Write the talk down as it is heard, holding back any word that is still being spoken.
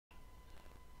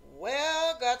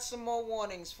got some more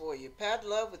warnings for you. Pat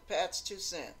Love with Pat's 2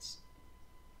 cents.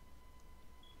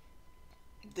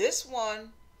 This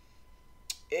one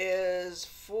is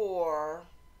for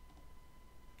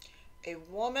a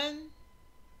woman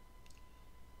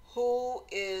who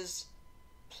is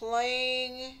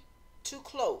playing too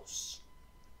close.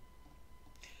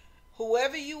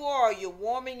 Whoever you are, you're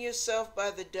warming yourself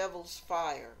by the devil's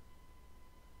fire.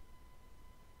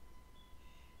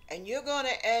 And you're going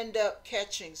to end up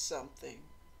catching something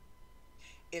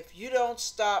if you don't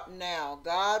stop now.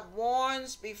 God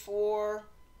warns before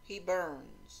he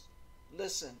burns.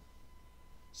 Listen,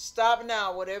 stop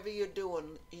now, whatever you're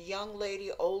doing, young lady,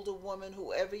 older woman,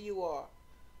 whoever you are.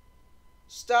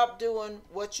 Stop doing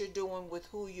what you're doing with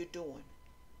who you're doing.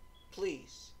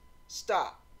 Please,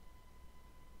 stop.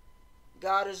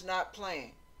 God is not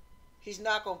playing. He's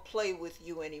not going to play with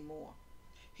you anymore.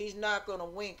 He's not going to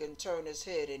wink and turn his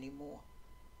head anymore.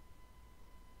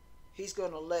 He's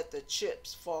going to let the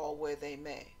chips fall where they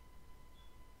may.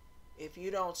 If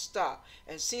you don't stop.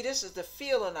 And see, this is the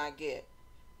feeling I get.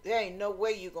 There ain't no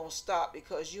way you're going to stop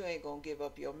because you ain't going to give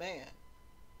up your man.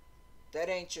 That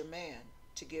ain't your man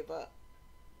to give up.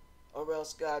 Or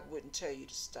else God wouldn't tell you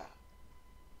to stop.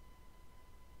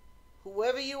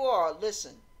 Whoever you are,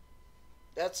 listen.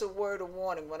 That's a word of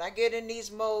warning. When I get in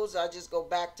these modes, I just go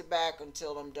back to back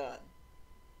until I'm done.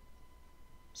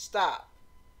 Stop.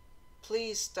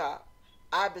 Please stop.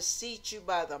 I beseech you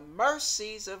by the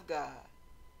mercies of God.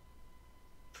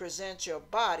 Present your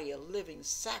body a living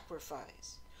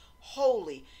sacrifice,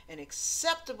 holy and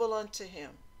acceptable unto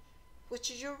him, which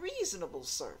is your reasonable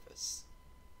service.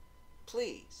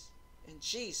 Please, in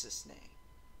Jesus' name.